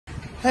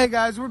Hey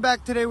guys, we're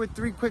back today with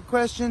 3 quick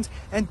questions,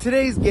 and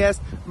today's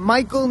guest,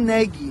 Michael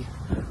Nagy.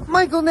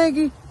 Michael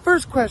Nagy,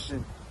 first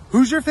question.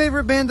 Who's your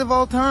favorite band of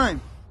all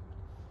time?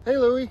 Hey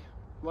Louie,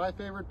 my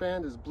favorite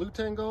band is Blue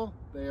Tango.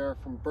 They are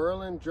from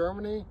Berlin,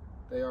 Germany.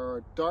 They are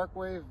a dark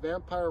wave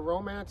vampire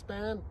romance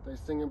band. They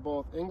sing in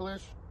both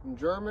English and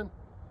German,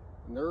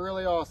 and they're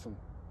really awesome.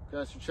 You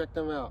guys should check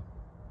them out.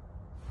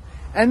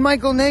 And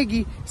Michael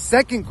Nagy,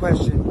 second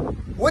question.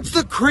 What's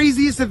the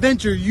craziest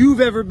adventure you've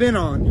ever been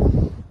on?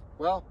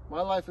 Well, my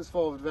life is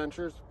full of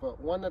adventures,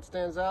 but one that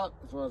stands out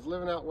is when I was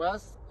living out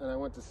west and I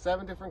went to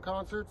 7 different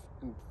concerts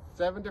in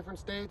 7 different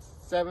states,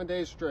 7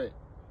 days straight.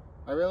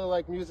 I really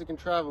like music and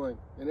traveling,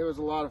 and it was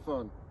a lot of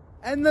fun.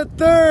 And the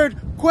third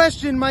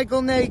question,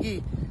 Michael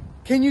Nagy.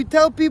 Can you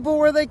tell people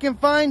where they can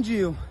find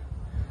you?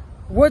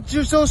 What's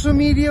your social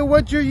media?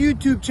 What's your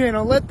YouTube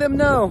channel? Let them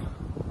know.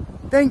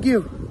 Thank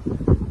you.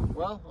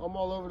 Well, I'm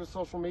all over the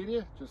social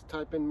media. Just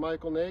type in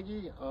Michael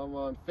Nagy. I'm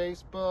on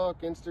Facebook,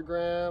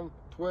 Instagram,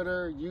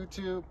 Twitter,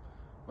 YouTube.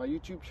 My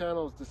YouTube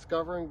channel is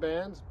Discovering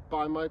Bands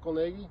by Michael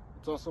Nagy.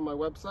 It's also my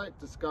website,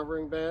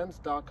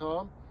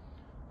 discoveringbands.com.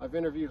 I've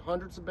interviewed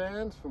hundreds of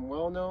bands, from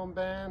well-known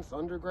bands,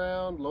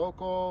 underground,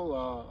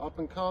 local,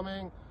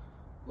 up-and-coming.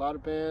 A lot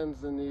of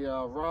bands in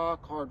the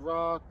rock, hard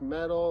rock,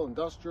 metal,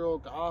 industrial,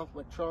 goth,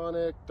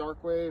 electronic,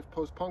 dark wave,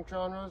 post-punk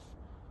genres.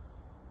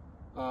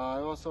 I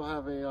also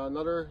have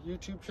another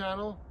YouTube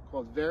channel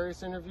called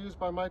Various Interviews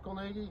by Michael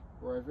Nagy,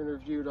 where I've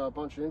interviewed a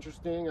bunch of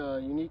interesting,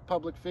 unique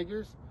public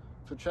figures.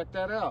 So check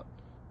that out.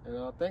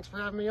 And thanks for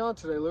having me on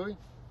today, Louie.